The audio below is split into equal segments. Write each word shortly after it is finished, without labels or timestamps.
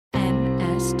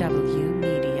MSW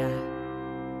Media.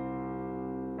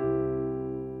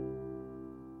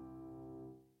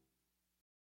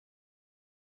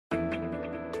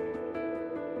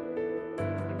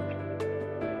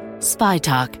 Spy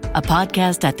Talk, a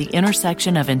podcast at the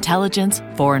intersection of intelligence,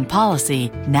 foreign policy,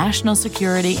 national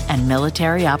security, and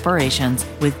military operations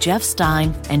with Jeff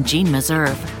Stein and Jeanne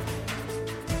Meserve.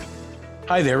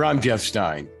 Hi there, I'm Jeff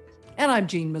Stein. And I'm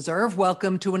Jeanne Meserve.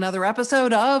 Welcome to another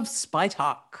episode of Spy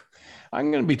Talk. I'm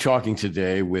going to be talking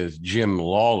today with Jim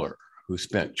Lawler, who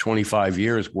spent 25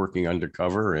 years working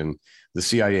undercover in the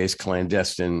CIA's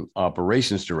Clandestine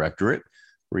Operations Directorate,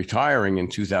 retiring in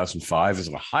 2005 as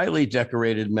a highly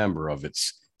decorated member of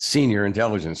its senior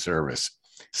intelligence service.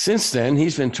 Since then,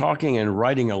 he's been talking and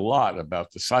writing a lot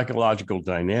about the psychological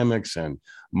dynamics and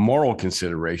moral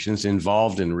considerations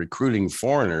involved in recruiting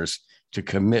foreigners to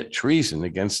commit treason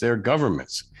against their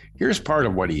governments. Here's part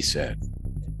of what he said.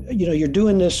 You know, you're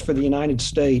doing this for the United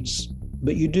States,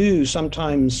 but you do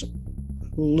sometimes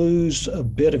lose a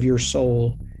bit of your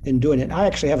soul in doing it. I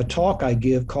actually have a talk I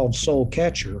give called Soul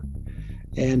Catcher,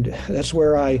 and that's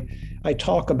where I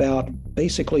talk about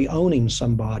basically owning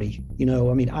somebody. You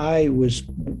know, I mean, I was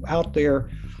out there,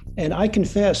 and I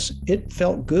confess it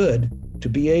felt good to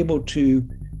be able to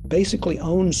basically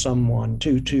own someone,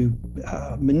 to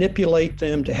manipulate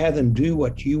them, to have them do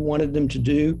what you wanted them to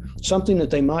do, something that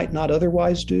they might not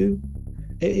otherwise do.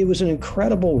 It was an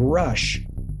incredible rush.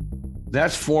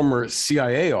 That's former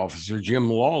CIA officer Jim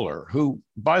Lawler, who,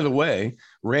 by the way,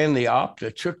 ran the op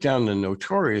that took down the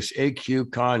notorious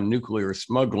AQ Khan nuclear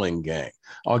smuggling gang.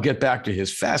 I'll get back to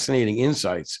his fascinating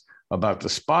insights about the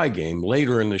spy game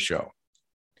later in the show.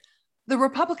 The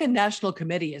Republican National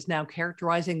Committee is now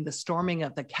characterizing the storming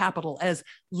of the Capitol as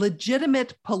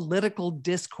legitimate political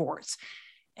discourse.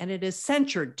 And it has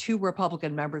censured two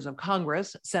Republican members of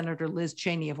Congress, Senator Liz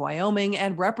Cheney of Wyoming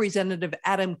and Representative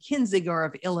Adam Kinzinger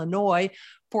of Illinois,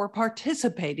 for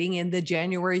participating in the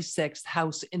January 6th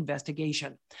House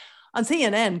investigation. On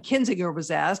CNN, Kinzinger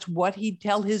was asked what he'd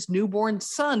tell his newborn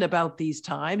son about these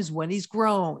times when he's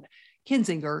grown.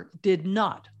 Kinzinger did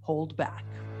not hold back.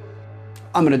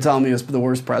 I'm going to tell him he was the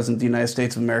worst president the United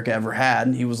States of America ever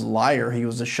had. He was a liar. He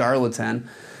was a charlatan.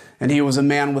 And he was a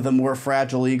man with a more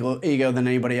fragile ego than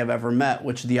anybody I've ever met,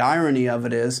 which the irony of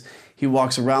it is he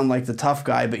walks around like the tough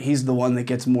guy, but he's the one that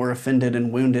gets more offended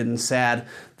and wounded and sad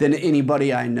than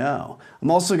anybody I know.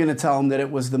 I'm also going to tell him that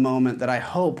it was the moment that I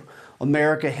hope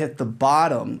America hit the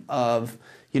bottom of,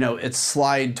 its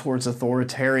slide towards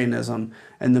authoritarianism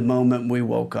and the moment we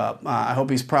woke up. I hope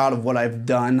he's proud of what I've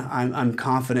done. I'm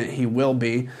confident he will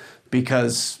be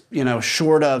because,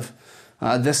 short of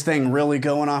this thing really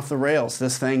going off the rails,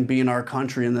 this thing being our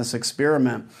country in this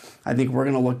experiment, I think we're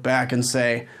going to look back and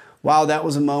say, wow, that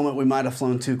was a moment we might have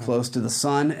flown too close to the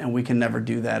sun and we can never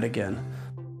do that again.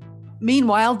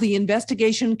 Meanwhile, the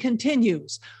investigation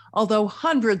continues. Although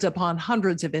hundreds upon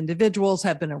hundreds of individuals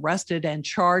have been arrested and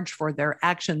charged for their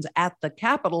actions at the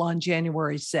Capitol on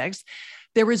January 6th,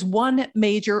 there is one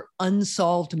major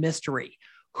unsolved mystery.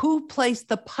 Who placed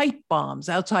the pipe bombs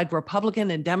outside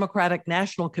Republican and Democratic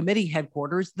National Committee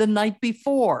headquarters the night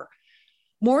before?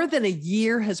 More than a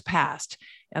year has passed,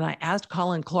 and I asked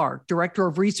Colin Clark, director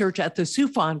of research at the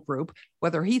Soufan Group,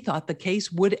 whether he thought the case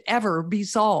would ever be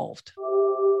solved.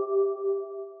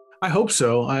 I hope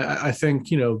so. I think,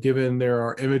 given there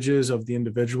are images of the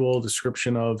individual,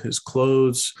 description of his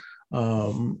clothes,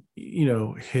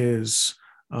 his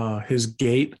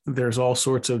gait, there's all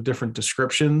sorts of different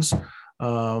descriptions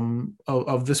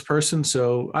of this person.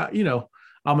 So,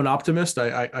 I'm an optimist.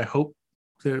 I hope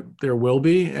that there will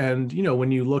be. And,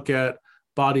 when you look at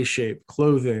body shape,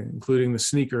 clothing, including the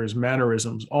sneakers,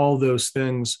 mannerisms, all those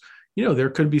things, there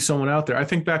could be someone out there. I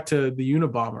think back to the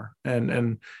Unabomber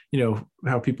and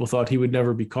how people thought he would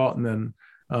never be caught, and then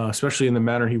especially in the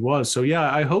manner he was. So,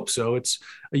 yeah, I hope so.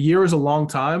 A year is a long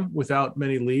time without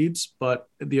many leads, but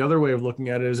the other way of looking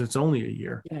at it is it's only a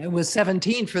year. Yeah, it was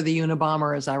 17 for the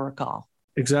Unabomber, as I recall.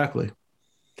 Exactly.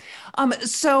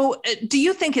 So do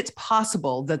you think it's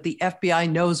possible that the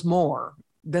FBI knows more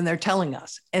than they're telling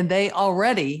us, and they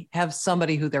already have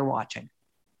somebody who they're watching?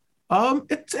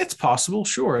 It's possible,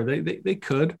 sure. They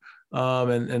could,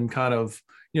 and kind of,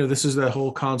 this is the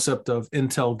whole concept of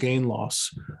intel gain loss.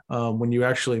 When you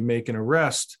actually make an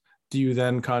arrest, do you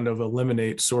then kind of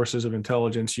eliminate sources of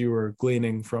intelligence you were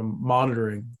gleaning from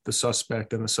monitoring the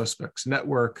suspect and the suspect's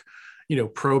network,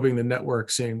 probing the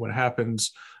network, seeing what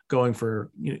happens, going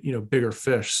for, bigger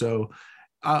fish. So,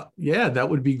 yeah, that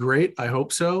would be great. I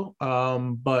hope so.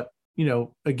 But,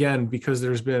 again, because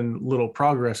there's been little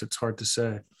progress, it's hard to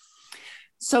say.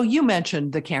 So you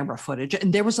mentioned the camera footage,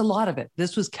 and there was a lot of it.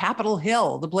 This was Capitol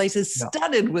Hill. The place is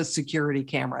studded with security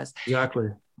cameras. Exactly.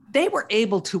 They were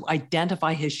able to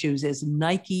identify his shoes as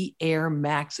Nike Air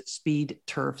Max Speed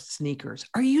Turf sneakers.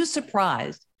 Are you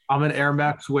surprised? I'm an Air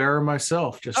Max wearer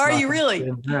myself. Are you really?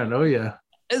 Oh, yeah.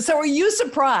 So are you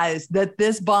surprised that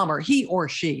this bomber, he or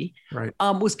she,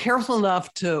 was careful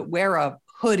enough to wear a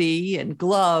hoodie and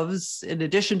gloves in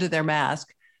addition to their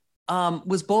mask,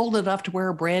 was bold enough to wear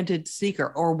a branded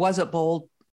sneaker? Or was it bold?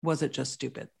 Was it just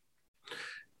stupid?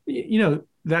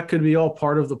 That could be all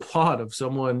part of the plot of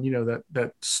someone,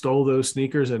 that stole those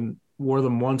sneakers and wore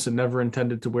them once and never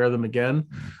intended to wear them again.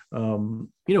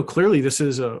 Clearly this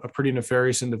is a pretty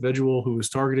nefarious individual who was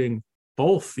targeting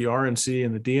both the RNC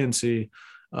and the DNC.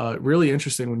 Really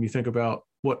interesting when you think about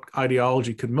what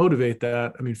ideology could motivate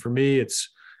that. I mean, for me, it's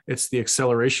the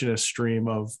accelerationist stream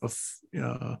of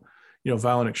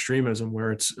violent extremism,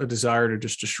 where it's a desire to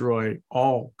just destroy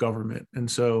all government. And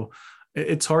so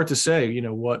it's hard to say,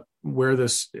 where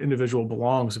this individual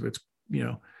belongs, if it's,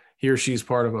 he or she's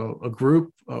part of a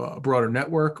group, a broader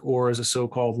network, or as a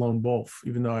so-called lone wolf,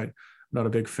 even though I'm not a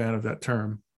big fan of that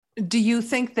term. Do you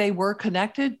think they were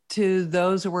connected to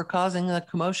those who were causing the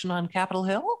commotion on Capitol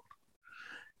Hill?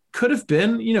 Could have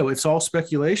been, it's all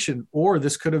speculation, or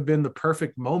this could have been the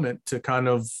perfect moment to kind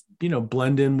of,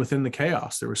 blend in within the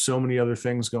chaos. There were so many other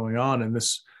things going on, and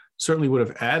this certainly would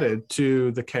have added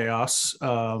to the chaos.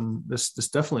 This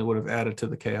definitely would have added to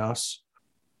the chaos.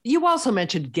 You also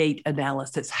mentioned gait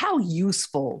analysis. How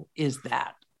useful is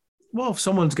that? Well, if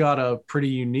someone's got a pretty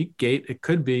unique gait, it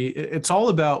could be. It's all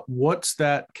about what's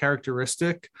that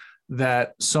characteristic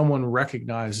that someone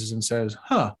recognizes and says,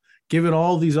 given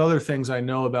all these other things I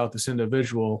know about this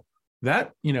individual,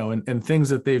 that, and things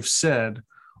that they've said,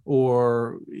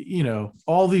 or,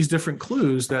 all these different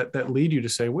clues that lead you to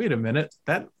say, wait a minute,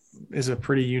 that is a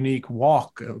pretty unique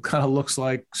walk. It kind of looks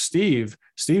like Steve.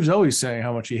 Steve's always saying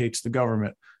how much he hates the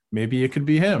government. Maybe it could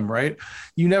be him, right?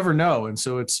 You never know. And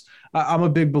so I'm a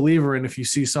big believer in, if you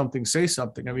see something, say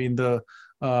something. I mean,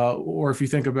 or if you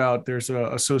think about, there's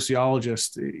a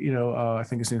sociologist, I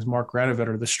think his name is Mark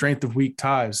Granovetter, the strength of weak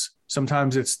ties.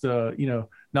 Sometimes it's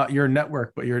not your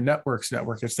network, but your network's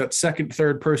network. It's that second,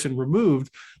 third person removed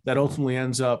that ultimately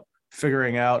ends up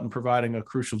figuring out and providing a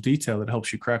crucial detail that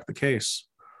helps you crack the case.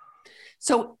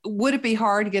 So would it be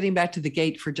hard, getting back to the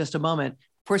gate for just a moment,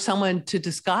 for someone to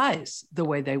disguise the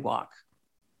way they walk?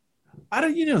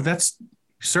 That's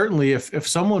certainly, if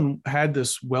someone had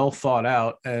this well thought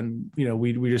out, and,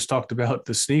 we just talked about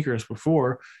the sneakers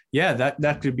before. Yeah,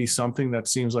 that could be something that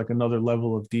seems like another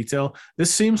level of detail.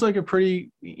 This seems like a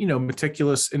pretty,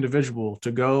 meticulous individual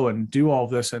to go and do all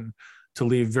this and to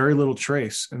leave very little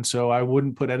trace. And so I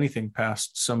wouldn't put anything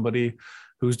past somebody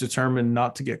who's determined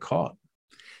not to get caught.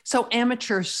 So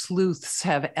amateur sleuths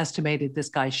have estimated this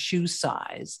guy's shoe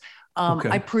size. Okay.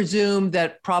 I presume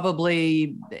that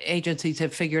probably agencies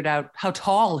have figured out how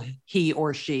tall he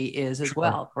or she is as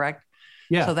well, correct?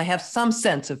 Yeah. So they have some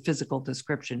sense of physical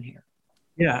description here.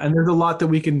 Yeah, and there's a lot that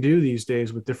we can do these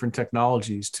days with different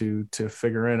technologies to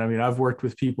figure in. I mean, I've worked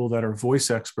with people that are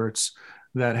voice experts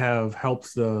that have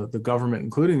helped the government,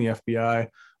 including the FBI,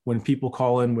 when people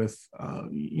call in with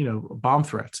bomb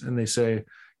threats, and they say,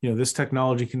 this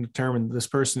technology can determine this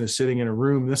person is sitting in a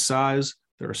room this size,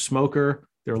 they're a smoker,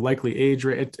 their likely age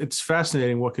rate. It's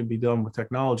fascinating what can be done with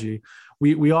technology.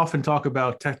 We often talk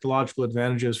about technological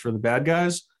advantages for the bad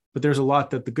guys, but there's a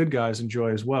lot that the good guys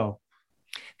enjoy as well.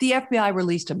 The FBI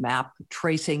released a map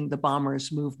tracing the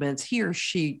bomber's movements. He or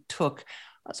she took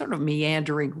a sort of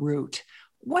meandering route.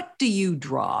 What do you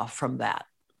draw from that?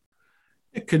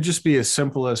 It could just be as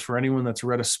simple as, for anyone that's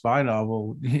read a spy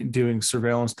novel, doing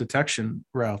surveillance detection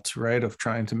routes, right? Of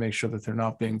trying to make sure that they're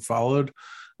not being followed.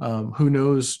 Who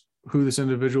knows who this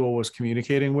individual was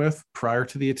communicating with prior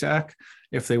to the attack,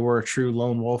 if they were a true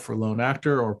lone wolf or lone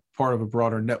actor or part of a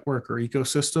broader network or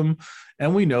ecosystem.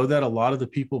 And we know that a lot of the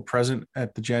people present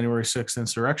at the January 6th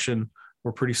insurrection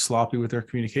were pretty sloppy with their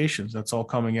communications. That's all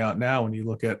coming out now when you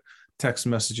look at text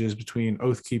messages between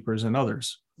Oath Keepers and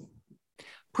others.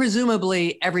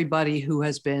 Presumably everybody who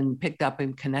has been picked up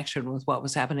in connection with what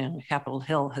was happening on Capitol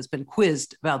Hill has been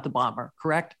quizzed about the bomber,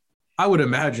 correct? I would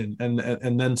imagine,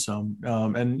 and then some.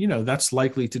 And, that's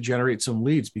likely to generate some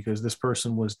leads, because this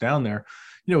person was down there.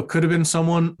 It could have been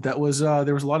someone that was,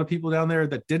 there was a lot of people down there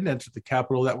that didn't enter the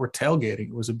Capitol that were tailgating.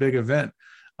 It was a big event.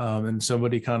 And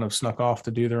somebody kind of snuck off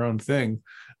to do their own thing,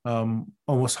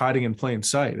 almost hiding in plain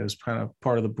sight as kind of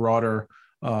part of the broader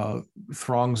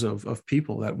throngs of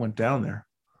people that went down there.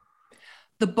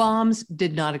 The bombs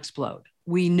did not explode.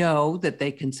 We know that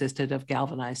they consisted of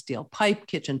galvanized steel pipe,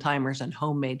 kitchen timers, and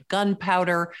homemade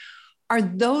gunpowder. Are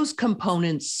those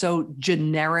components so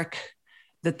generic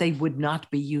that they would not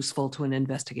be useful to an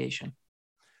investigation?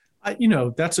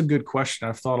 That's a good question.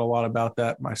 I've thought a lot about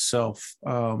that myself.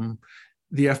 The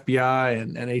FBI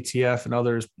and ATF and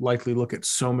others likely look at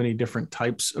so many different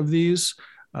types of these.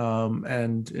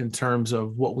 And in terms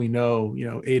of what we know,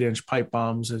 8-inch pipe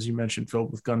bombs, as you mentioned,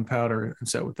 filled with gunpowder and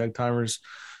set with egg timers,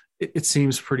 it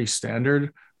seems pretty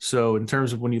standard. So in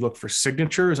terms of when you look for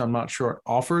signatures, I'm not sure it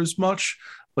offers much.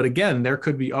 But again, there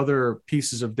could be other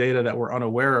pieces of data that we're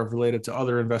unaware of related to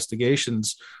other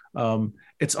investigations.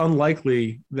 It's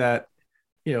unlikely that,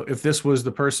 if this was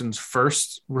the person's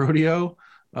first rodeo,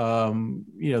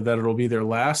 that it'll be their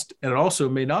last. And it also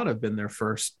may not have been their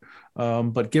first.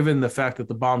 But given the fact that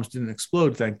the bombs didn't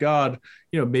explode, thank God,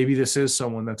 maybe this is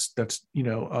someone that's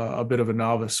a bit of a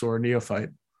novice or a neophyte.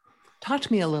 Talk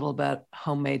to me a little about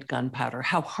homemade gunpowder.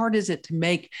 How hard is it to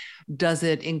make? Does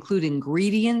it include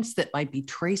ingredients that might be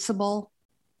traceable?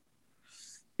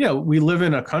 Yeah, we live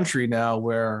in a country now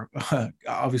where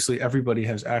obviously everybody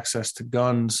has access to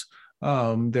guns.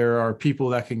 There are people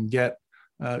that can get,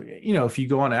 if you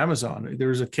go on Amazon,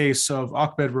 there's a case of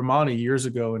Ahmed Rahmani years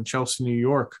ago in Chelsea, New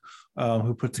York,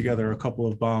 who put together a couple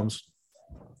of bombs.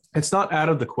 It's not out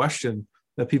of the question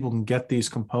that people can get these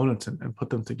components and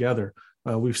put them together.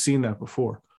 We've seen that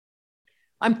before.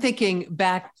 I'm thinking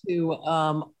back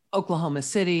to Oklahoma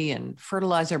City and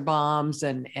fertilizer bombs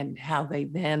and how they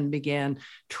then began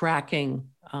tracking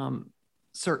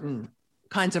certain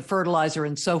kinds of fertilizer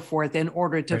and so forth in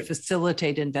order to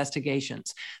facilitate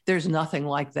investigations. There's nothing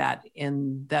like that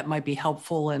that might be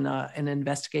helpful in an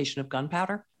investigation of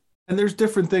gunpowder. And there's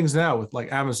different things now with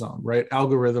like Amazon, right?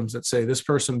 Algorithms that say this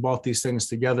person bought these things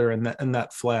together and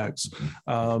that flags.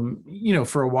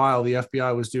 For a while, the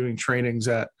FBI was doing trainings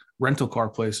at rental car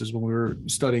places when we were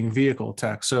studying vehicle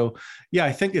tech. So yeah,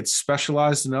 I think it's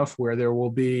specialized enough where there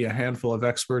will be a handful of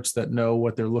experts that know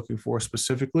what they're looking for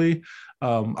specifically.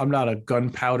 I'm not a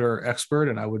gunpowder expert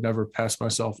and I would never pass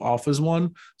myself off as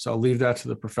one. So I'll leave that to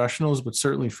the professionals, but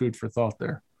certainly food for thought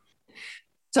there.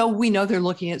 So we know they're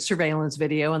looking at surveillance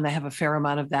video and they have a fair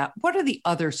amount of that. What are the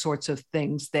other sorts of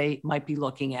things they might be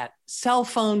looking at? Cell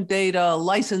phone data,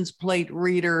 license plate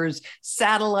readers,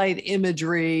 satellite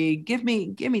imagery. Give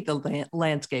me the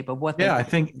landscape of what. Yeah, I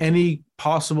think any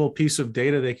possible piece of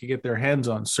data they could get their hands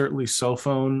on, certainly cell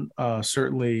phone,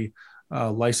 certainly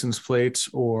license plates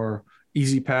or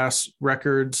E-ZPass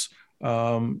records.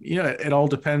 It all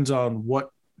depends on what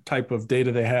type of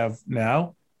data they have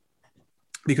now,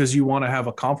 because you want to have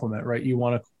a complement, right? You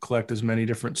want to collect as many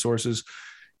different sources,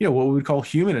 what we would call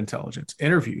human intelligence,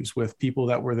 interviews with people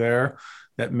that were there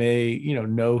that may,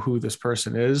 know who this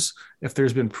person is. If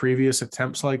there's been previous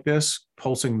attempts like this,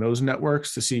 pulsing those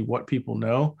networks to see what people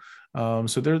know.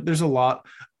 So there's a lot,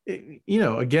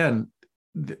 again,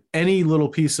 any little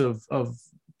piece of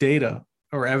data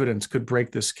or evidence could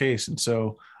break this case. And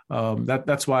so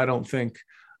that's why I don't think,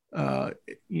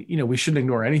 we shouldn't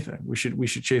ignore anything. We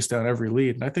should chase down every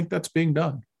lead. And I think that's being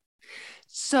done.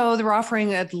 So they're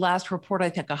offering at last report, I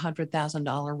think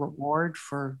 $100,000 reward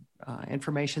for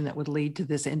information that would lead to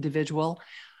this individual.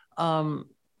 It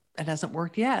hasn't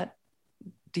worked yet.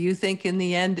 Do you think in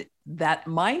the end that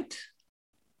might?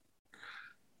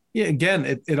 Yeah,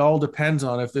 again, it all depends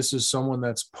on if this is someone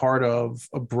that's part of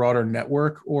a broader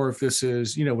network or if this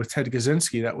is, with Ted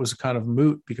Kaczynski, that was kind of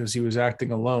moot because he was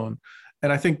acting alone.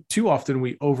 And I think too often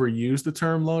we overuse the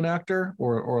term lone actor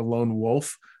or lone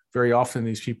wolf. Very often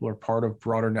these people are part of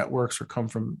broader networks or come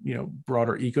from,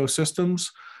 broader ecosystems.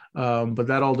 But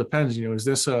that all depends, is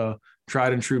this a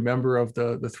tried and true member of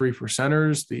the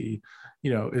 3%ers?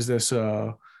 Is this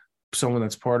someone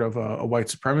that's part of a white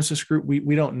supremacist group?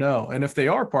 We don't know. And if they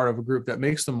are part of a group that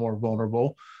makes them more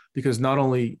vulnerable, because not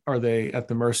only are they at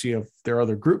the mercy of their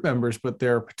other group members, but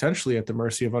they're potentially at the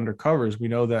mercy of undercovers. We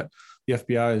know that the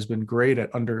FBI has been great at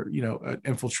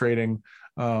infiltrating,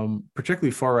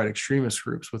 particularly far-right extremist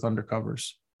groups with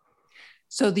undercovers.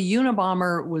 So the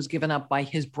Unabomber was given up by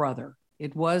his brother.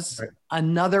 It was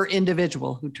another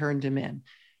individual who turned him in.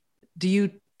 Do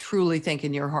you truly think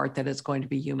in your heart that it's going to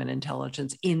be human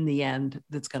intelligence in the end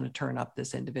that's going to turn up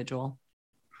this individual?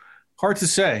 Hard to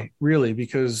say, really,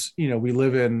 because we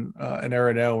live in an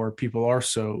era now where people are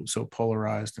so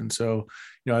polarized, and so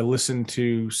I listen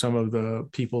to some of the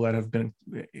people that have been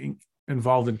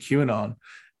involved in QAnon,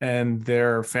 and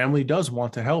their family does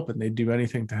want to help, and they do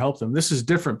anything to help them. This is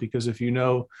different because if you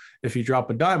drop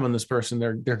a dime on this person,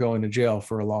 they're going to jail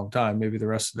for a long time, maybe the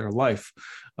rest of their life.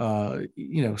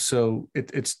 So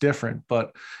it's different,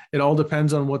 but it all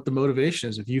depends on what the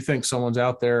motivation is. If you think someone's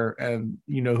out there and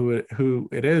you know who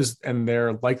it is, and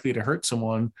they're likely to hurt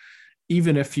someone,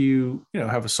 even if you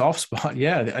have a soft spot,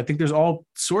 yeah, I think there's all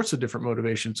sorts of different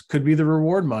motivations. Could be the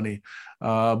reward money,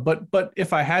 but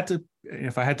if I had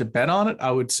to bet on it,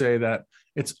 I would say that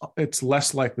it's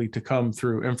less likely to come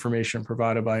through information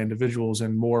provided by individuals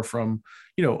and more from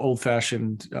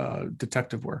old-fashioned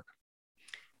detective work.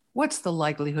 What's the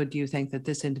likelihood, do you think, that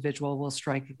this individual will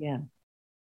strike again?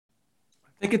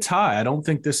 I think it's high. I don't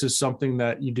think this is something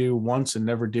that you do once and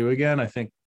never do again. I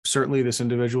think certainly this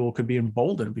individual could be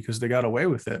emboldened because they got away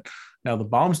with it. Now the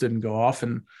bombs didn't go off,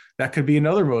 and that could be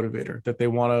another motivator, that they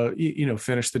want to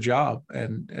finish the job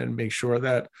and make sure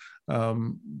that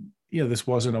this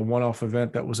wasn't a one-off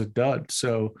event that was a dud.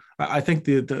 So I think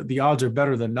the odds are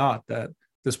better than not that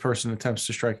this person attempts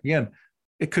to strike again.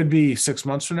 It could be 6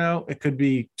 months from now. It could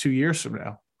be 2 years from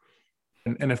now.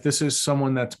 And if this is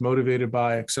someone that's motivated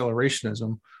by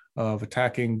accelerationism of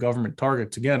attacking government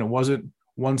targets, again, it wasn't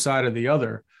one side or the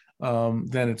other,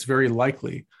 then it's very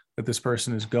likely that this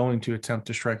person is going to attempt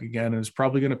to strike again and is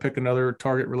probably going to pick another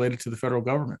target related to the federal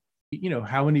government.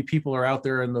 How many people are out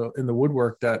there in the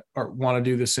woodwork that want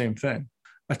to do the same thing?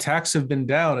 Attacks have been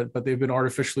down, but they've been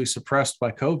artificially suppressed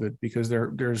by COVID because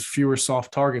there's fewer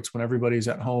soft targets when everybody's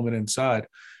at home and inside.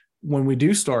 When we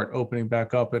do start opening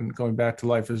back up and going back to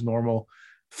life as normal,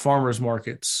 farmers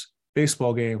markets,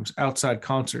 baseball games, outside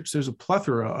concerts, there's a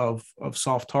plethora of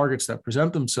soft targets that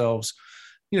present themselves,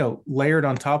 layered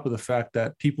on top of the fact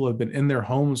that people have been in their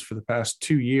homes for the past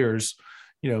 2 years.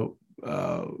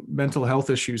 Mental health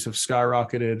issues have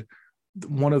skyrocketed.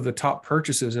 One of the top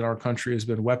purchases in our country has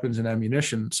been weapons and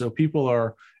ammunition. So people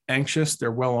are anxious,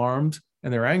 they're well armed,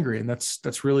 and they're angry. And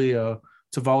that's really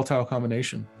it's a volatile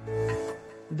combination.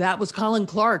 That was Colin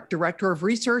Clark, Director of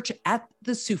Research at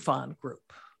the Soufan Group.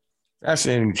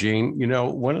 Fascinating, Gene.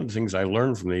 One of the things I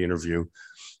learned from the interview,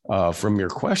 from your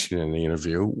question in the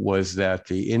interview, was that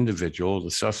the individual,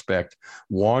 the suspect,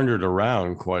 wandered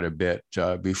around quite a bit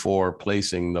before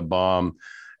placing the bomb,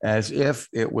 as if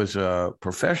it was a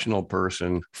professional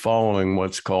person following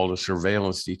what's called a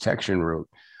surveillance detection route,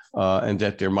 and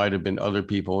that there might have been other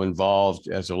people involved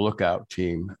as a lookout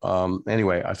team.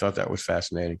 Anyway, I thought that was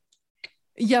fascinating.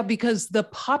 Yeah, because the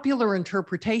popular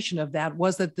interpretation of that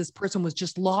was that this person was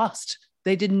just lost.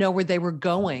 They didn't know where they were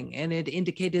going, and it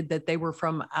indicated that they were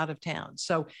from out of town.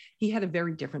 So he had a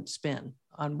very different spin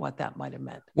on what that might have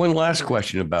meant. One last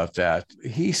question about that.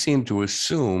 He seemed to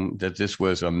assume that this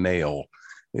was a male.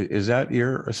 Is that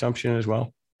your assumption as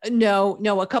well? No.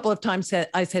 A couple of times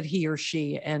I said he or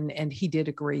she, and he did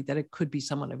agree that it could be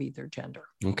someone of either gender.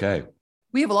 Okay.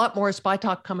 We have a lot more Spy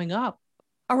Talk coming up.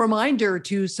 A reminder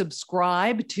to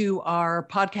subscribe to our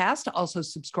podcast. Also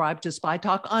subscribe to Spy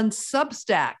Talk on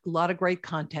Substack. A lot of great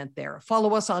content there.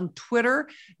 Follow us on Twitter.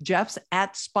 Jeff's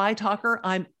at Spy Talker.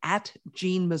 I'm at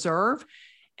Gene Meserve.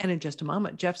 And in just a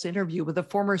moment, Jeff's interview with a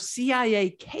former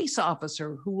CIA case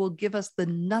officer who will give us the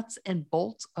nuts and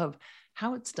bolts of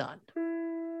how it's done.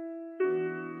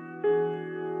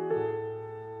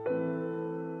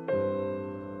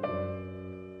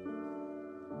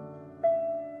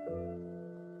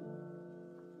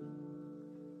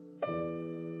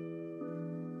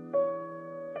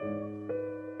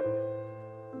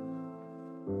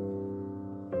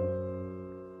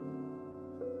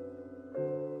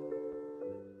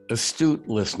 Astute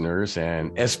listeners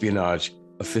and espionage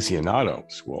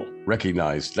aficionados will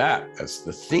recognize that as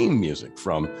the theme music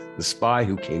from The Spy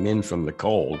Who Came In From the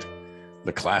Cold,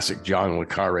 the classic John le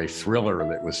Carré thriller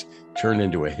that was turned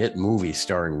into a hit movie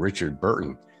starring Richard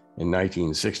Burton in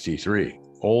 1963.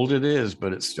 Old it is,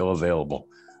 but it's still available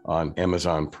on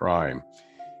Amazon Prime.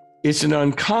 It's an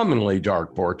uncommonly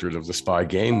dark portrait of the spy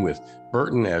game, with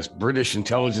Burton as British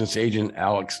intelligence agent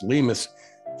Alex Leamas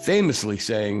famously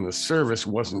saying the service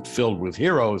wasn't filled with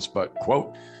heroes, but,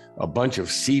 quote, a bunch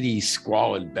of seedy,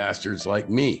 squalid bastards like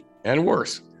me. And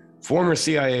worse, former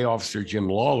CIA officer Jim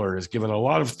Lawler has given a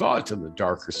lot of thought to the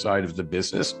darker side of the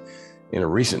business in a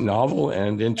recent novel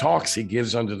and in talks he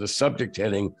gives under the subject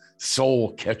heading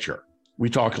Soul Catcher. We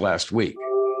talked last week.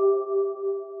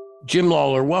 Jim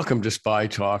Lawler, welcome to Spy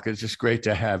Talk. It's just great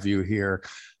to have you here.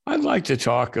 I'd like to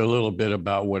talk a little bit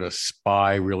about what a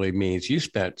spy really means. You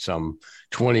spent some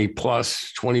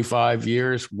 25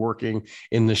 years working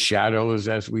in the shadows,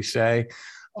 as we say.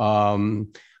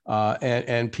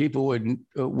 And people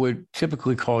would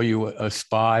typically call you a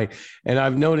spy. And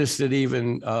I've noticed that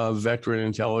even veteran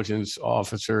intelligence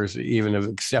officers even have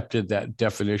accepted that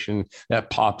definition, that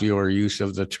popular use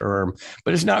of the term.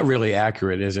 But it's not really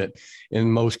accurate, is it? In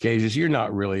most cases, you're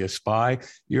not really a spy.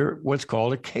 You're what's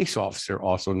called a case officer,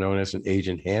 also known as an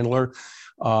agent handler.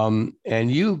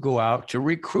 and you go out to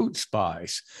recruit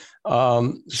spies.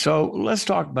 So let's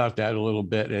talk about that a little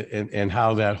bit and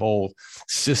how that whole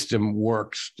system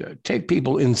works. Take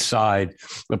people inside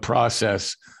the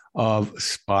process of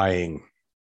spying.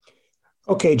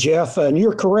 Okay, Jeff, and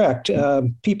you're correct.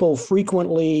 People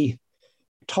frequently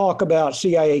talk about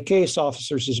CIA case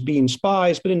officers as being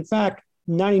spies, but in fact,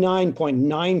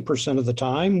 99.9% of the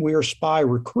time, we're spy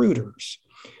recruiters.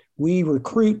 We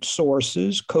recruit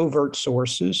sources, covert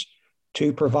sources,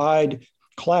 to provide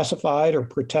classified or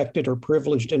protected or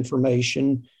privileged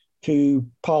information to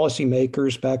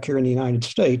policymakers back here in the United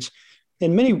States.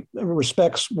 In many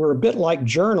respects, we're a bit like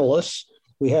journalists.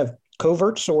 We have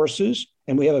covert sources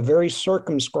and we have a very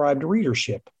circumscribed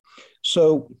readership.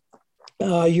 So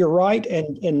you're right.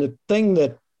 And the thing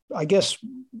that I guess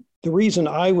the reason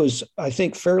I was, I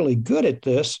think, fairly good at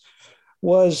this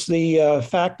was the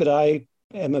fact that I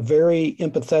am a very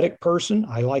empathetic person.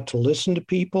 I like to listen to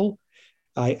people.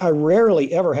 I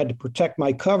rarely ever had to protect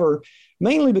my cover,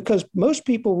 mainly because most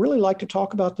people really like to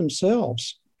talk about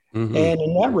themselves. Mm-hmm. And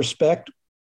in that respect,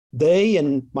 they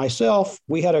and myself,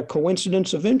 we had a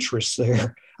coincidence of interests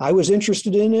there. I was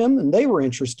interested in them and they were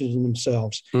interested in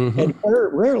themselves. Mm-hmm. And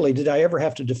rarely did I ever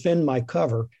have to defend my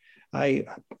cover. I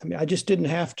mean, I just didn't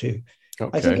have to.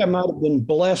 Okay. I think I might have been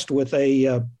blessed with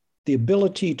the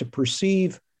ability to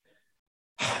perceive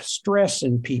stress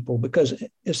in people, because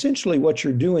essentially what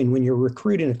you're doing when you're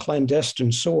recruiting a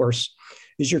clandestine source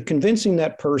is you're convincing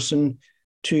that person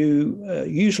to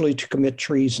usually to commit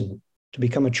treason, to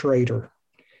become a traitor.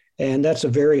 And that's a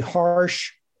very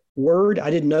harsh word. I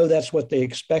didn't know that's what they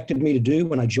expected me to do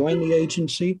when I joined the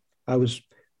agency. I was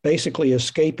basically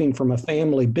escaping from a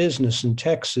family business in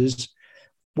Texas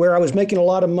where I was making a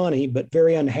lot of money, but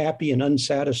very unhappy and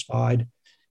unsatisfied.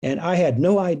 And I had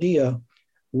no idea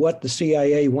what the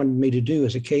CIA wanted me to do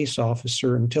as a case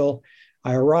officer until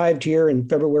I arrived here in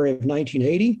February of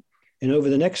 1980. And over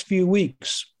the next few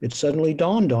weeks, it suddenly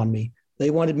dawned on me. They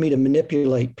wanted me to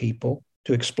manipulate people,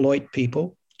 to exploit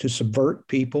people, to subvert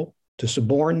people, to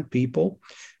suborn people,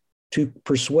 to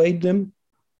persuade them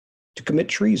to commit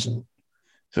treason.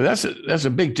 So that's a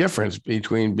big difference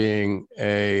between being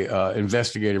a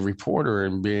investigative reporter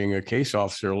and being a case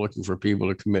officer looking for people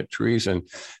to commit treason.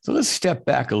 So let's step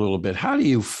back a little bit. How do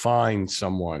you find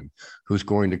someone who's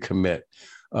going to commit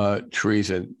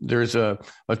treason? There's a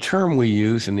term we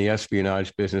use in the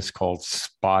espionage business called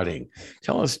spotting.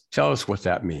 Tell us what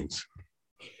that means.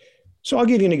 So I'll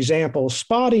give you an example.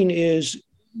 Spotting is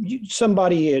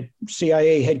somebody at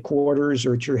CIA headquarters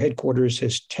or at your headquarters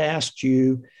has tasked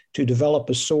you to develop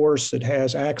a source that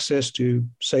has access to,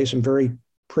 say, some very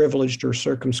privileged or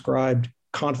circumscribed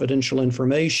confidential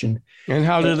information. And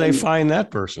how do they find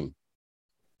that person?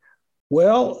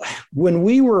 Well,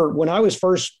 when I was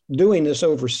first doing this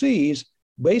overseas,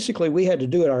 basically we had to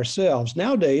do it ourselves.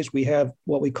 Nowadays, we have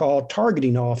what we call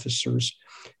targeting officers.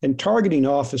 And targeting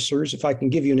officers, if I can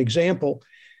give you an example,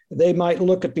 they might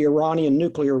look at the Iranian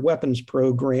nuclear weapons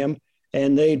program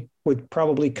and they would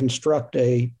probably construct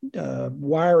a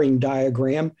wiring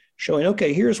diagram showing,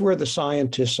 okay, here's where the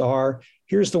scientists are.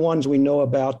 Here's the ones we know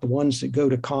about, the ones that go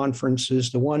to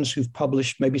conferences, the ones who've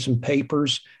published maybe some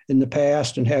papers in the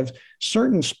past and have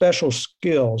certain special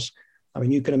skills. I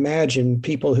mean, you can imagine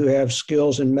people who have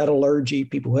skills in metallurgy,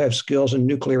 people who have skills in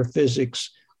nuclear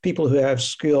physics, people who have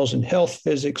skills in health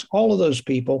physics, all of those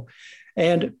people.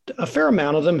 And a fair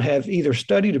amount of them have either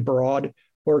studied abroad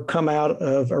or come out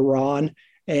of Iran.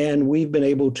 And we've been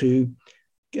able to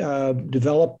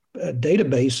develop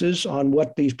databases on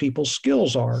what these people's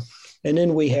skills are. And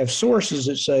then we have sources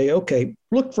that say, okay,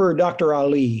 look for Dr.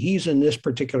 Ali. He's in this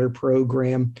particular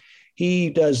program. He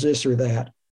does this or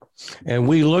that. And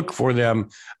we look for them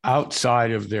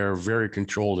outside of their very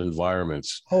controlled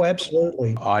environments. Oh,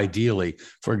 absolutely. Ideally.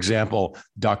 For example,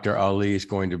 Dr. Ali is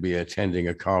going to be attending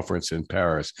a conference in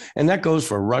Paris. And that goes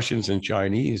for Russians and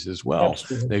Chinese as well.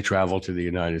 Absolutely. They travel to the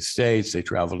United States, they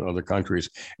travel to other countries,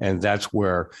 and that's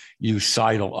where you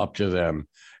sidle up to them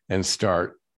and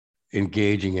start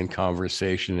engaging in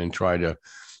conversation and try to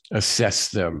assess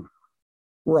them.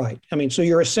 Right. I mean, so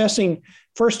you're assessing,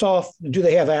 first off, do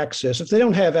they have access? If they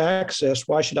don't have access,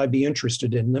 why should I be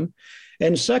interested in them?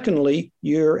 And secondly,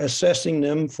 you're assessing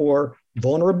them for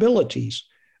vulnerabilities.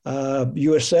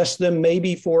 You assess them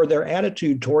maybe for their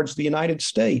attitude towards the United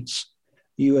States.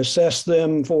 You assess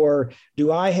them for,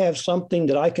 do I have something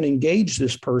that I can engage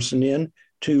this person in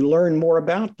to learn more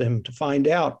about them, to find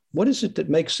out what is it that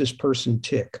makes this person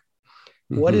tick?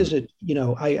 Mm-hmm. What is it? You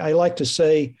know, I like to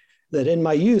say that in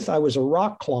my youth, I was a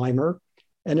rock climber,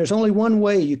 and there's only one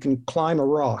way you can climb a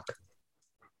rock.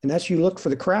 and that's you look for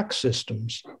the crack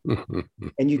systems.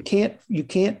 And you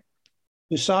can't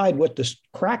decide what the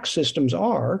crack systems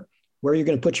are, where you're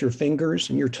going to put your fingers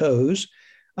and your toes,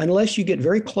 unless you get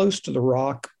very close to the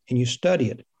rock and you study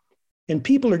it. And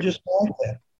people are just like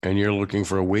that. And you're looking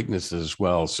for a weakness as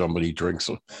well. Somebody drinks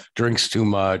too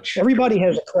much. Everybody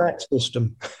has a crack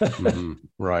system.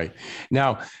 Right.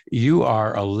 Now, you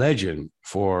are a legend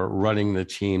for running the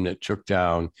team that took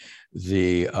down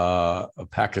the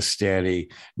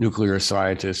Pakistani nuclear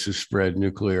scientists who spread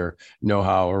nuclear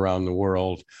know-how around the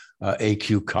world,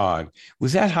 A.Q. Khan.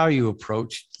 Was that how you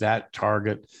approached that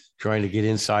target, trying to get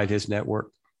inside his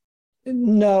network?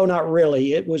 No, not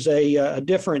really. It was a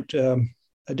different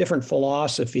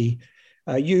philosophy.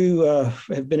 You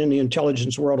have been in the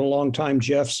intelligence world a long time,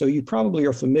 Jeff, so you probably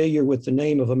are familiar with the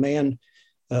name of a man,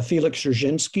 Felix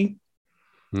Dzerzhinsky.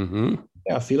 Mm-hmm.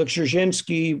 Yeah, Felix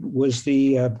Dzerzhinsky was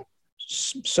the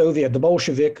the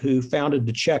Bolshevik who founded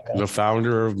the Cheka. The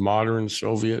founder of modern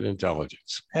Soviet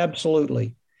intelligence.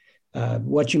 Absolutely.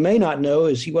 What you may not know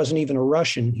is he wasn't even a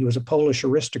Russian. He was a Polish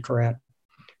aristocrat,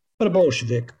 but a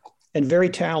Bolshevik, and very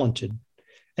talented.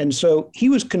 And so he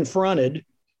was confronted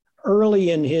early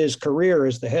in his career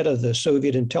as the head of the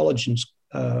Soviet intelligence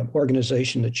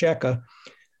organization, the Cheka,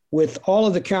 with all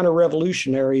of the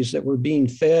counter-revolutionaries that were being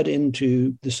fed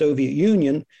into the Soviet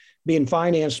Union, being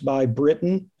financed by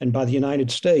Britain and by the United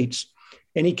States.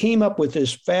 And he came up with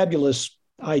this fabulous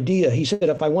idea. He said,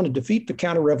 if I want to defeat the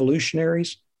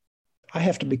counter-revolutionaries, I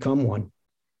have to become one.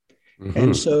 Mm-hmm.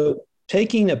 And so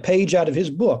taking a page out of his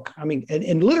book,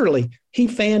 and literally he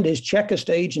fanned his Chekist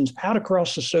agents out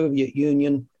across the Soviet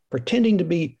Union, pretending to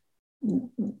be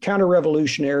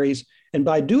counter-revolutionaries. And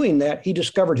by doing that, he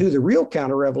discovered who the real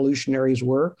counter-revolutionaries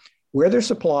were, where their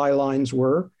supply lines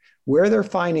were, where their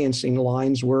financing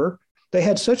lines were. They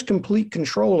had such complete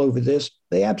control over this.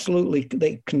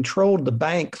 They controlled the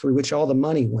bank through which all the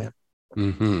money went.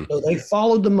 Mm-hmm. So they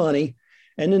followed the money,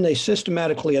 and then they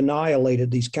systematically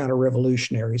annihilated these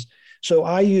counter-revolutionaries. So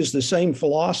I use the same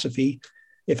philosophy.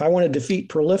 If I want to defeat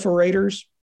proliferators,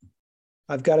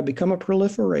 I've got to become a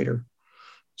proliferator.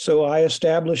 So I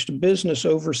established a business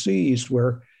overseas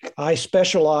where I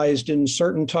specialized in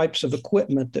certain types of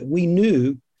equipment that we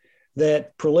knew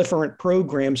that proliferant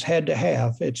programs had to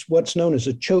have. It's what's known as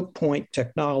a choke point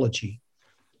technology.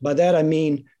 By that, I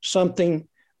mean something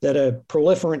that a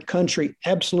proliferant country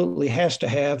absolutely has to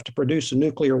have to produce a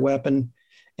nuclear weapon.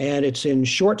 And it's in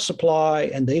short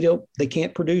supply, and they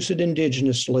can't produce it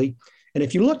indigenously. And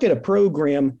if you look at a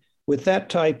program with that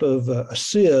type of a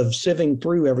sieving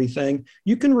through everything,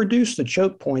 you can reduce the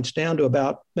choke points down to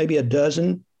about maybe a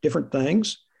dozen different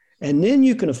things. And then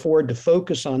you can afford to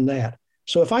focus on that.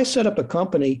 So if I set up a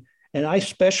company and I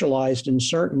specialized in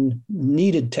certain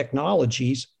needed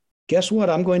technologies, guess what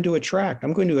I'm going to attract?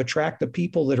 I'm going to attract the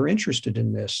people that are interested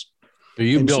in this. So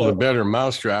you build a better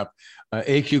mousetrap.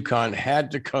 A.Q. Khan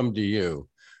had to come to you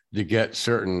to get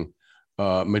certain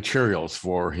materials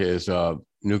for his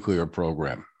nuclear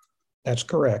program. That's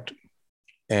correct.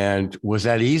 And was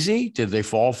that easy? Did they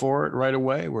fall for it right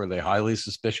away? Were they highly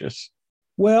suspicious?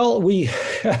 Well, we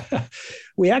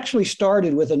actually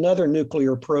started with another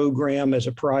nuclear program as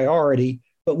a priority,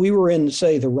 but we were in,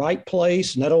 say, the right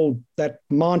place. And that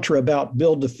mantra about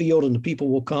build the field and the people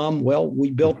will come. Well,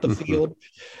 we built the field,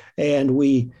 and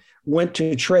we went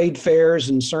to trade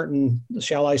fairs in certain,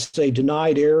 shall I say,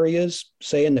 denied areas,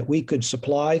 saying that we could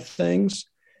supply things.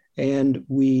 And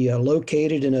we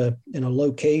located in a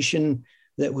location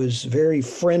that was very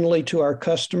friendly to our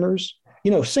customers. You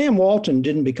know, Sam Walton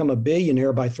didn't become a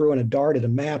billionaire by throwing a dart at a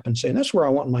map and saying, that's where I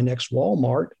want my next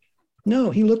Walmart. No,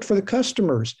 he looked for the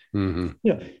customers. Mm-hmm.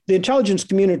 You know, the intelligence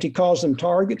community calls them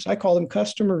targets. I call them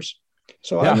customers.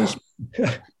 So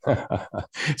yeah.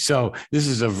 So this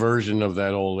is a version of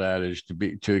that old adage: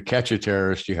 to catch a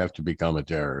terrorist, you have to become a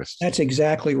terrorist. That's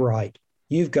exactly right.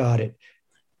 You've got it.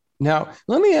 Now,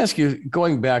 let me ask you,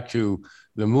 going back to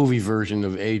the movie version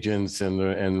of Agents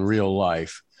and real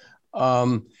life,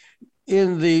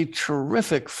 in the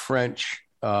terrific French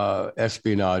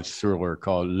espionage thriller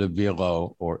called Le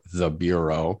Bureau, or The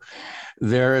Bureau,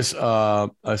 there's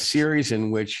a series in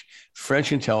which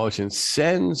French intelligence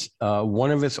sends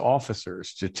one of its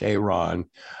officers to Tehran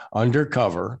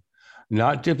undercover,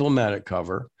 not diplomatic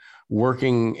cover,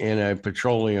 working in a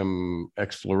petroleum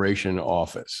exploration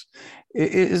office.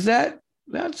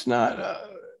 That's not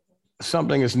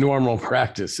something as normal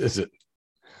practice, is it?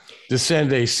 To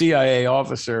send a CIA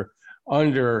officer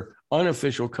under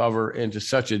unofficial cover into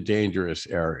such a dangerous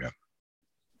area?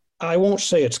 I won't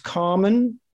say it's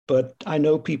common, but I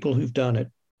know people who've done it.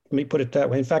 Let me put it that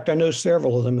way. In fact, I know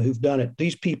several of them who've done it.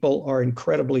 These people are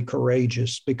incredibly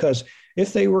courageous because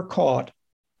if they were caught,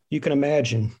 you can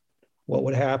imagine what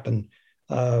would happen.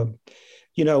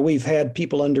 We've had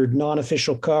people under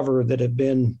non-official cover that have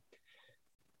been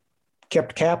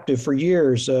kept captive for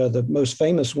years. The most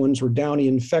famous ones were Downey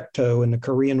and Fecteau in the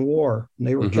Korean War, and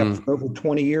they were kept for over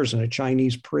 20 years in a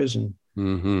Chinese prison.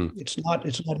 It's not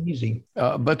easy.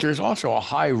 But there's also a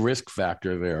high risk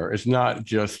factor there. It's not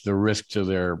just the risk to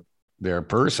their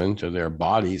person, to their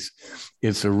bodies.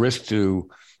 It's a risk to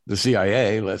the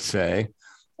CIA, let's say,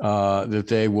 that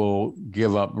they will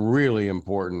give up really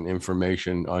important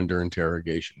information under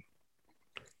interrogation.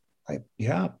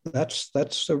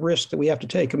 That's a risk that we have to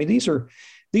take. I mean, these are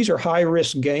high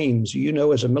risk games.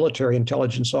 As a military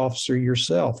intelligence officer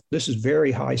yourself, this is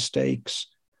very high stakes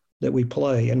that we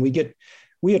play, and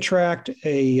we attract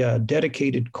a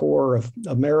dedicated core of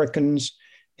Americans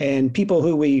and people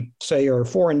who we say are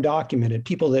foreign documented,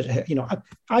 people that,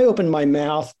 I open my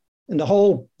mouth and the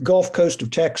whole Gulf Coast of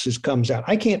Texas comes out.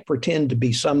 I can't pretend to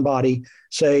be somebody,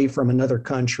 say, from another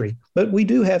country, but we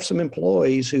do have some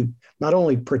employees who not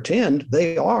only pretend,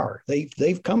 they are.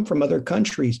 They've come from other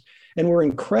countries, and we're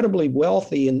incredibly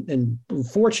wealthy and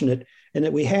fortunate in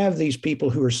that we have these people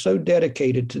who are so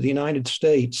dedicated to the United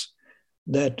States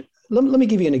that, let me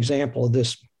give you an example of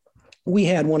this. We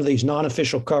had one of these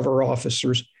non-official cover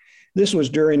officers. This was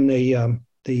during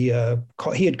he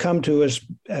had come to us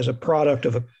as a product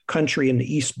of a country in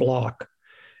the East Bloc,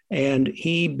 and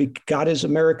he got his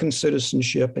American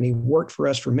citizenship, and he worked for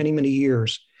us for many, many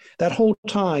years. That whole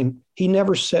time, he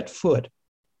never set foot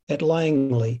at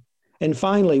Langley. And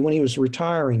finally, when he was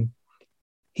retiring,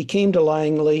 he came to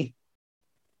Langley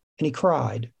and he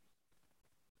cried.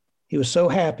 He was so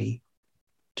happy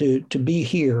to be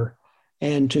here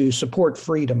and to support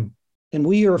freedom. And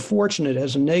we are fortunate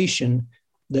as a nation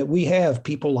that we have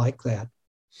people like that.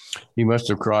 He must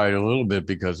have cried a little bit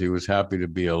because he was happy to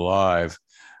be alive.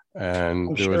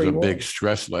 And there was a big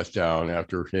stress letdown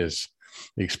after his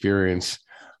experience.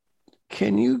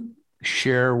 Can you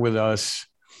share with us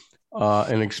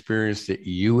an experience that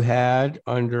you had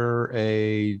under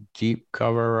a deep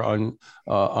cover,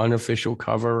 unofficial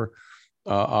cover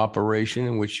operation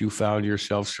in which you found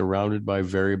yourself surrounded by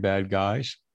very bad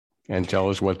guys, and tell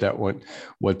us what that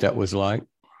was like?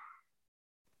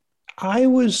 I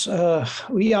was, I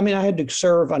had to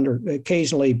serve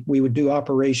occasionally we would do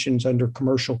operations under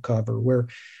commercial cover where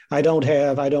I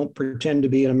don't pretend to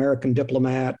be an American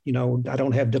diplomat. I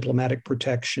don't have diplomatic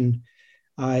protection.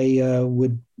 I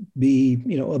would be,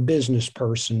 a business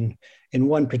person. In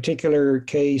one particular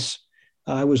case,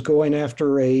 I was going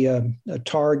after a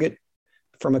target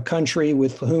from a country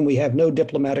with whom we have no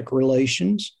diplomatic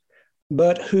relations,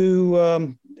 but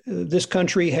who this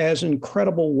country has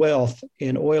incredible wealth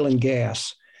in oil and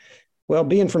gas. Well,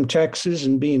 being from Texas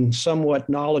and being somewhat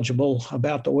knowledgeable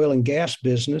about the oil and gas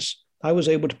business, I was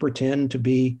able to pretend to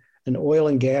be an oil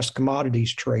and gas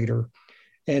commodities trader.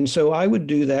 And so I would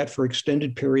do that for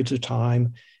extended periods of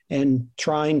time and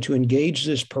trying to engage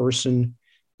this person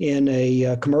in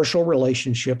a commercial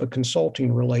relationship, a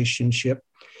consulting relationship,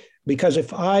 because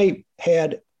if I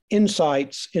had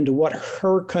insights into what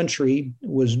her country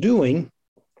was doing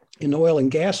in the oil and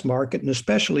gas market, and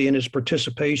especially in its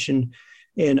participation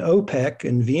in OPEC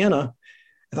in Vienna,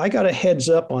 if I got a heads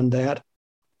up on that,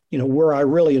 were I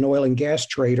really an oil and gas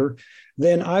trader,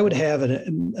 then I would have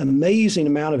an amazing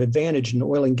amount of advantage in the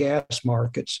oil and gas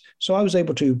markets. So I was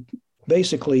able to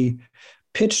basically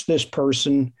pitch this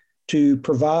person to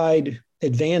provide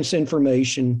advanced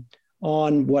information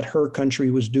on what her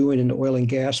country was doing in the oil and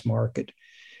gas market.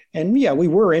 And yeah, we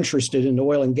were interested in the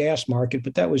oil and gas market,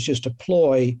 but that was just a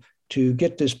ploy to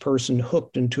get this person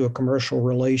hooked into a commercial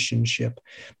relationship.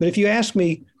 But if you ask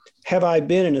me, have I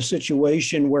been in a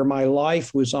situation where my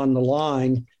life was on the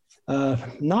line?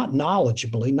 Not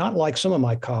knowledgeably, not like some of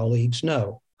my colleagues.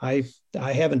 No, I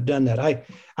haven't done that.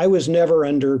 I was never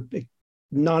under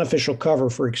non-official cover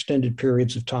for extended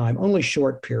periods of time, only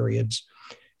short periods.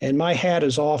 And my hat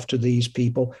is off to these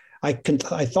people. I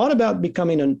thought about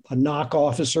becoming a NOC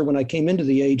officer when I came into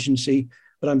the agency,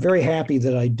 but I'm very happy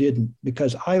that I didn't,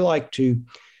 because I like to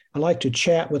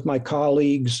chat with my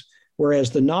colleagues,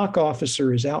 whereas the NOC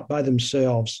officer is out by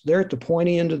themselves. They're at the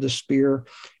pointy end of the spear,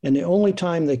 and the only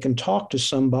time they can talk to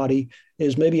somebody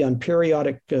is maybe on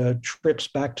periodic trips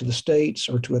back to the States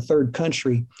or to a third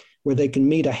country where they can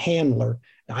meet a handler.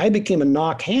 Now, I became a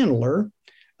NOC handler.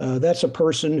 That's a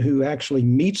person who actually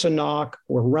meets a NOC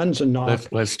or runs a NOC.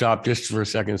 Let's stop just for a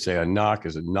second and say a NOC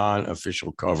is a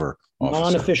non-official cover officer.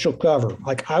 Non-official cover.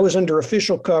 Like I was under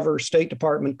official cover, State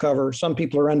Department cover. Some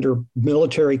people are under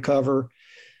military cover.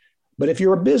 But if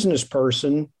you're a business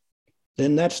person,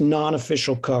 then that's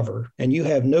non-official cover, and you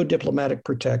have no diplomatic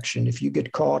protection. If you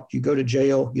get caught, you go to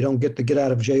jail. You don't get the get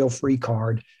out of jail free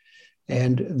card.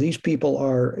 And these people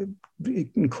are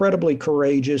incredibly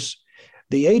courageous.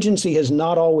 The agency has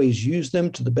not always used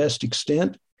them to the best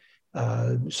extent.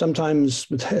 Sometimes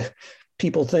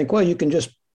people think, well, you can just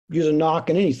use a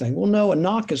knock in anything. Well, no, a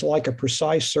knock is like a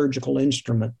precise surgical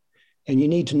instrument, and you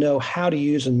need to know how to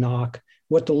use a knock,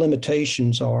 what the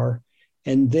limitations are,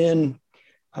 and then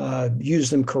use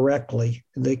them correctly.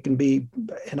 They can be,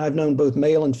 and I've known both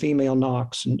male and female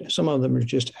knocks, and some of them are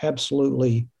just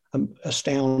absolutely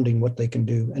astounding what they can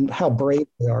do and how brave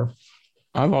they are.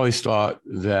 I've always thought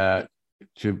that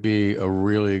to be a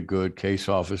really good case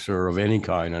officer of any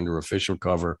kind under official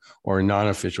cover or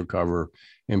non-official cover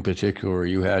in particular,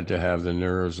 you had to have the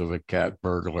nerves of a cat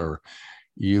burglar.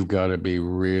 You've got to be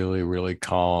really, really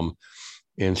calm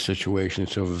in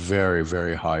situations of very,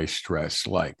 very high stress,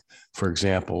 like, for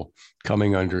example,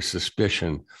 coming under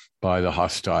suspicion by the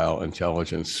hostile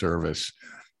intelligence service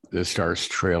that starts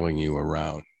trailing you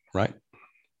around, right?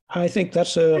 I think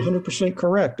that's 100%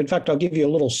 correct. In fact, I'll give you a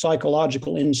little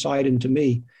psychological insight into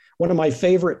me. One of my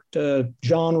favorite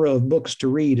genre of books to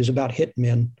read is about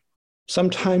hitmen.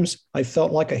 Sometimes I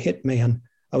felt like a hitman.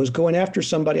 I was going after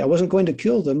somebody. I wasn't going to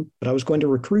kill them, but I was going to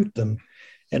recruit them.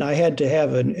 And I had to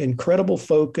have an incredible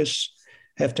focus,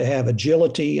 have to have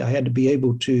agility. I had to be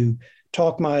able to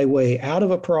talk my way out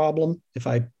of a problem. If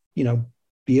I,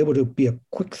 be able to be a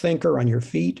quick thinker on your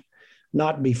feet,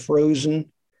 not be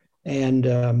frozen, and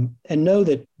know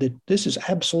that this is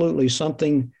absolutely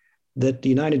something that the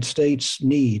United States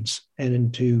needs.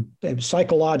 And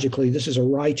psychologically, this is a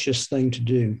righteous thing to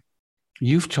do.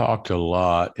 You've talked a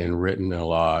lot and written a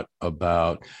lot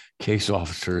about case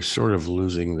officers sort of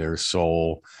losing their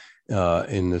soul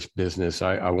in this business.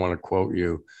 I want to quote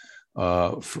you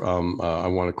from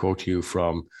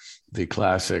the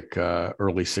classic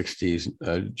early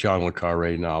 60s John le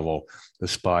Carré novel, The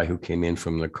Spy Who Came In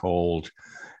From the Cold,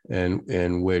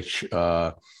 in which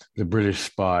the British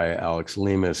spy Alex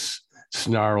Leamas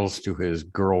snarls to his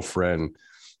girlfriend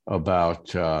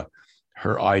about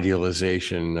her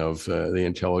idealization of the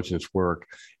intelligence work.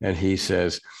 And he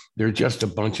says, they're just a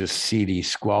bunch of seedy,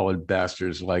 squalid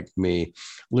bastards like me,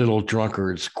 little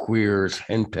drunkards, queers,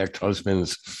 henpecked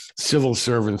husbands, civil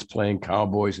servants playing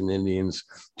cowboys and Indians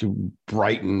to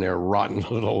brighten their rotten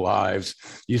little lives.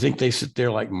 You think they sit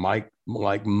there like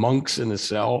monks in a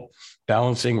cell,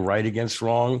 balancing right against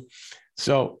wrong?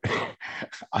 So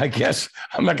I guess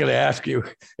I'm not going to ask you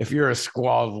if you're a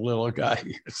squalid little guy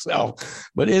yourself,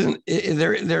 but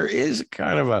there is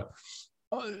kind of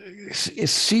is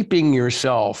seeping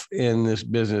yourself in this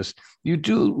business. You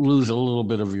do lose a little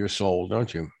bit of your soul,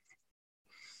 don't you?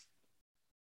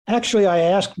 Actually, I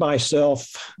asked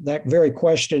myself that very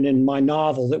question in my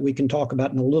novel that we can talk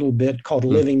about in a little bit, called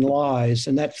Living Lies.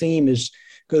 And that theme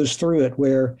goes through it,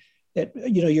 where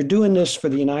you're doing this for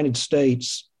the United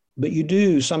States, but you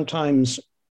do sometimes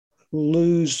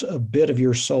lose a bit of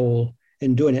your soul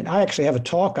in doing it. I actually have a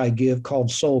talk I give called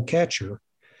Soul Catcher.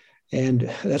 And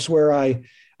that's where I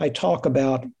talk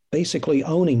about basically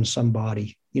owning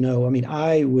somebody.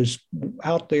 I was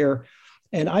out there,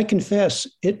 and I confess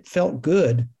it felt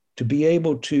good to be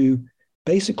able to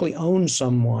basically own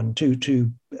someone,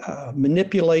 to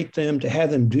manipulate them, to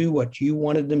have them do what you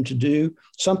wanted them to do,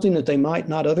 something that they might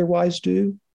not otherwise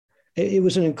do. It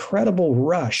was an incredible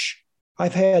rush.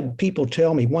 I've had people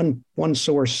tell me, one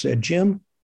source said, Jim,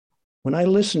 when I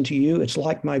listen to you, it's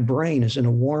like my brain is in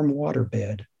a warm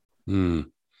waterbed.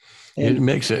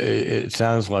 It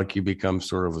sounds like you become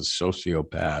sort of a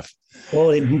sociopath.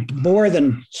 Well, more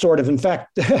than sort of. In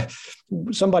fact,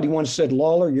 somebody once said,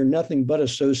 Lawler, you're nothing but a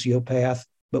sociopath,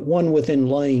 but one within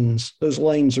lanes. Those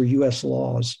lanes are U.S.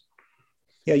 laws.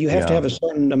 Yeah, you have to have a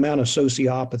certain amount of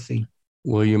sociopathy.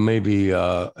 Well, you may be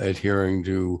adhering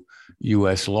to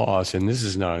U.S. laws, and this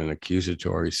is not an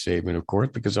accusatory statement, of course,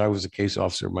 because I was a case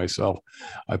officer myself.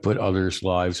 I put others'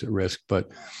 lives at risk, but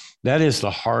that is the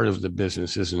heart of the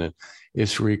business, isn't it?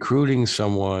 It's recruiting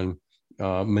someone,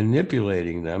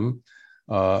 manipulating them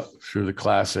through the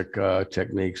classic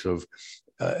techniques of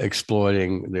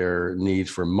exploiting their needs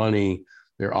for money,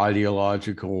 their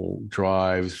ideological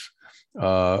drives,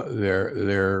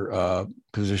 their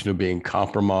position of being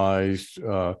compromised,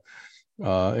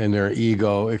 and their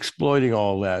ego, exploiting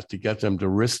all that to get them to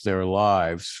risk their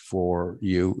lives for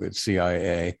you at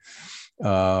CIA.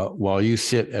 While you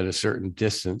sit at a certain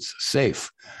distance,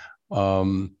 safe.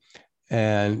 And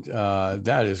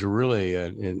that is really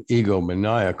an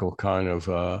egomaniacal kind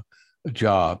of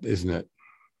job, isn't it?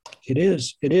 It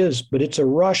is, but it's a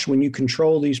rush when you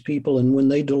control these people and when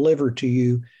they deliver to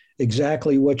you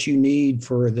exactly what you need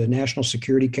for the National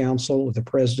Security Council or the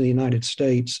President of the United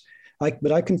States.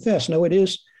 But I confess, no, it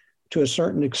is to a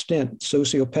certain extent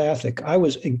sociopathic. I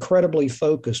was incredibly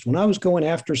focused. When I was going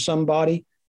after somebody,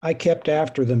 I kept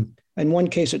after them. In one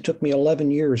case, it took me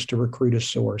 11 years to recruit a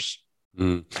source.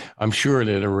 I'm sure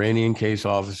that Iranian case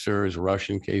officers,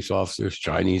 Russian case officers,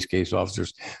 Chinese case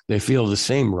officers, they feel the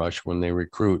same rush when they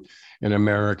recruit an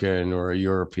American or a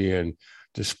European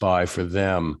to spy for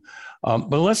them. But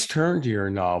let's turn to your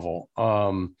novel.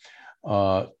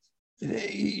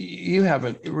 You have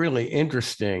a really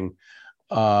interesting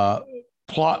plot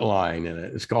line in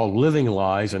it. It's called Living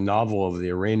Lies, a novel of the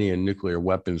Iranian nuclear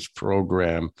weapons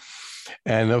program.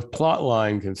 And the plot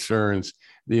line concerns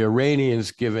the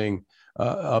Iranians giving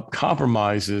up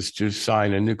compromises to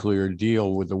sign a nuclear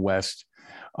deal with the West,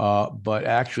 but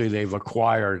actually they've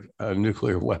acquired a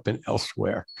nuclear weapon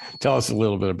elsewhere. Tell us a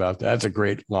little bit about that. That's a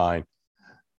great line.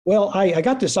 Well, I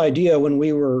got this idea when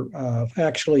we were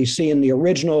actually seeing the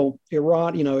original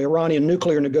Iranian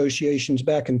nuclear negotiations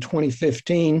back in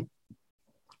 2015,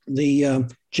 the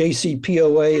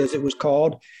JCPOA, as it was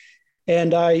called.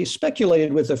 And I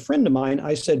speculated with a friend of mine.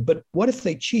 I said, but what if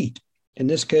they cheat? In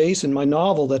this case, in my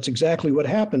novel, that's exactly what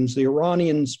happens. The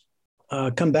Iranians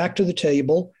come back to the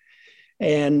table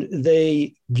and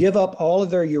they give up all of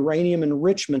their uranium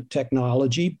enrichment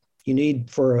technology. You need,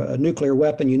 for a nuclear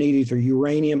weapon, you need either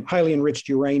uranium, highly enriched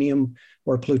uranium,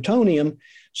 or plutonium.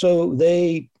 So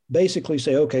they basically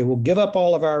say, okay, we'll give up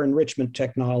all of our enrichment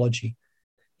technology.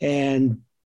 And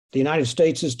the United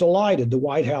States is delighted. The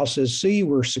White House says, see,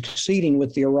 we're succeeding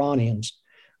with the Iranians.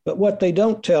 But what they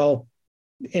don't tell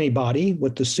anybody,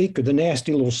 what the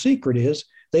nasty little secret is,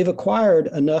 they've acquired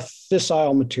enough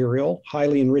fissile material,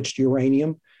 highly enriched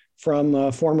uranium,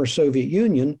 from former Soviet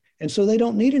Union, and so they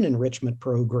don't need an enrichment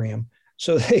program.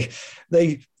 So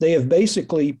they have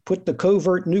basically put the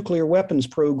covert nuclear weapons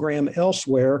program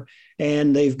elsewhere,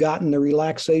 and they've gotten the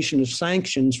relaxation of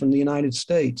sanctions from the United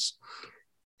States.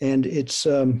 And it's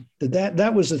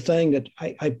that was the thing that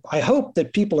I hope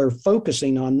that people are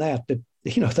focusing on, that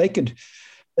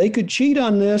they could cheat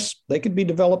on this. They could be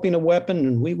developing a weapon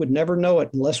and we would never know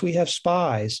it unless we have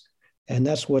spies. And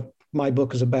that's what my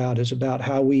book is about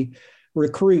how we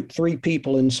recruit 3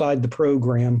 people inside the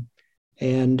program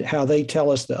and how they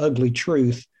tell us the ugly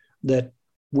truth that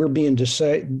we're being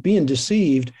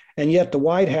deceived. And yet the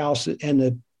White House and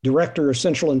the director of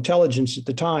Central Intelligence at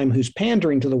the time, who's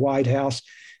pandering to the White House,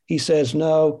 he says,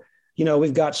 no,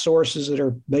 we've got sources that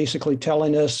are basically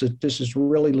telling us that this is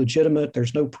really legitimate.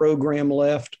 There's no program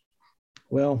left.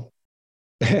 Well,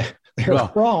 they're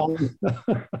wrong.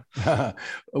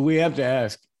 We have to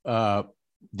ask,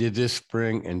 did this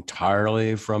spring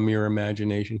entirely from your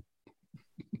imagination?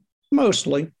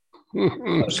 Mostly.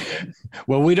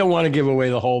 Well, we don't want to give away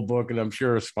the whole book, and I'm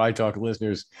sure Spy Talk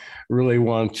listeners really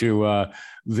want to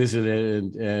visit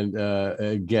it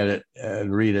and get it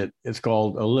and read it. It's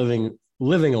called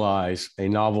Living Lies, a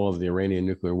novel of the Iranian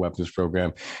nuclear weapons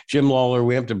program. Jim Lawler,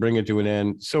 we have to bring it to an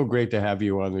end. So great to have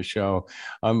you on the show.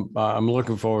 I'm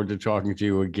looking forward to talking to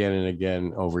you again and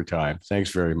again over time.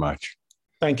 Thanks very much.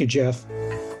 Thank you, Jeff.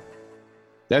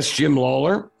 That's Jim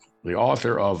Lawler, the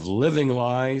author of Living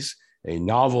Lies, a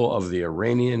novel of the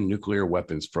Iranian nuclear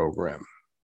weapons program.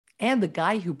 And the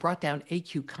guy who brought down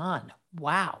A.Q. Khan.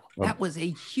 Wow, that was a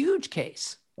huge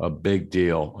case. A big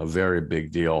deal, a very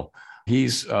big deal.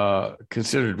 He's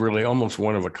considered really almost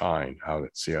one of a kind out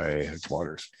at CIA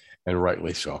headquarters, and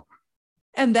rightly so.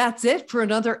 And that's it for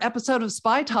another episode of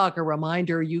Spy Talk. A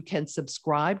reminder, you can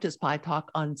subscribe to Spy Talk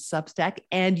on Substack,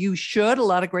 and you should. A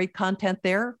lot of great content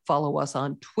there. Follow us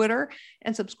on Twitter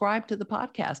and subscribe to the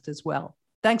podcast as well.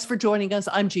 Thanks for joining us.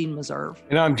 I'm Jean Meserve.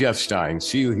 And I'm Jeff Stein.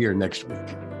 See you here next week.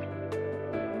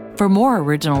 For more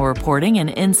original reporting and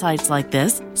insights like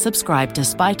this, subscribe to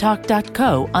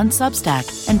spytalk.co on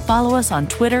Substack and follow us on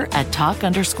Twitter at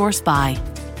 @talk_spy.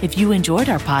 If you enjoyed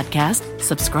our podcast,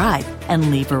 subscribe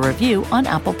and leave a review on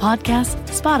Apple Podcasts,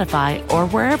 Spotify, or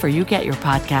wherever you get your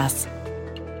podcasts.